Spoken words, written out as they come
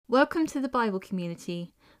Welcome to the Bible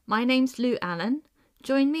community. My name's Lou Allen.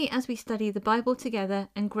 Join me as we study the Bible together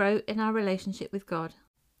and grow in our relationship with God.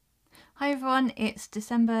 Hi everyone, it's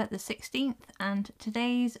December the 16th and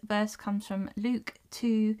today's verse comes from Luke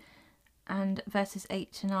 2 and verses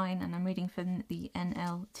 8 to 9, and I'm reading from the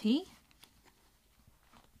NLT.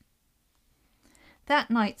 That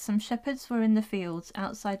night some shepherds were in the fields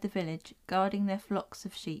outside the village, guarding their flocks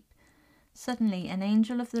of sheep. Suddenly an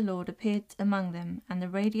angel of the Lord appeared among them, and the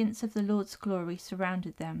radiance of the Lord's glory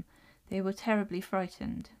surrounded them. They were terribly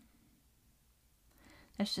frightened.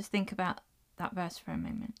 Let's just think about that verse for a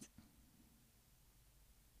moment.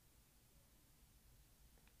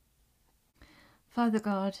 Father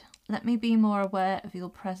God, let me be more aware of your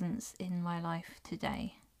presence in my life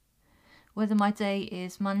today. Whether my day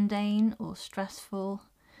is mundane or stressful,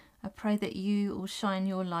 I pray that you will shine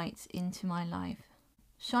your light into my life.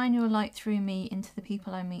 Shine your light through me into the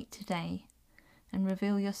people I meet today, and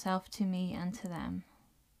reveal yourself to me and to them.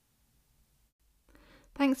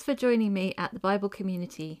 Thanks for joining me at the Bible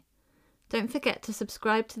community. Don't forget to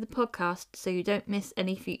subscribe to the podcast so you don't miss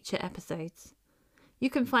any future episodes.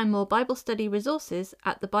 You can find more Bible study resources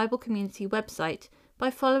at the Bible community website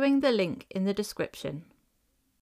by following the link in the description.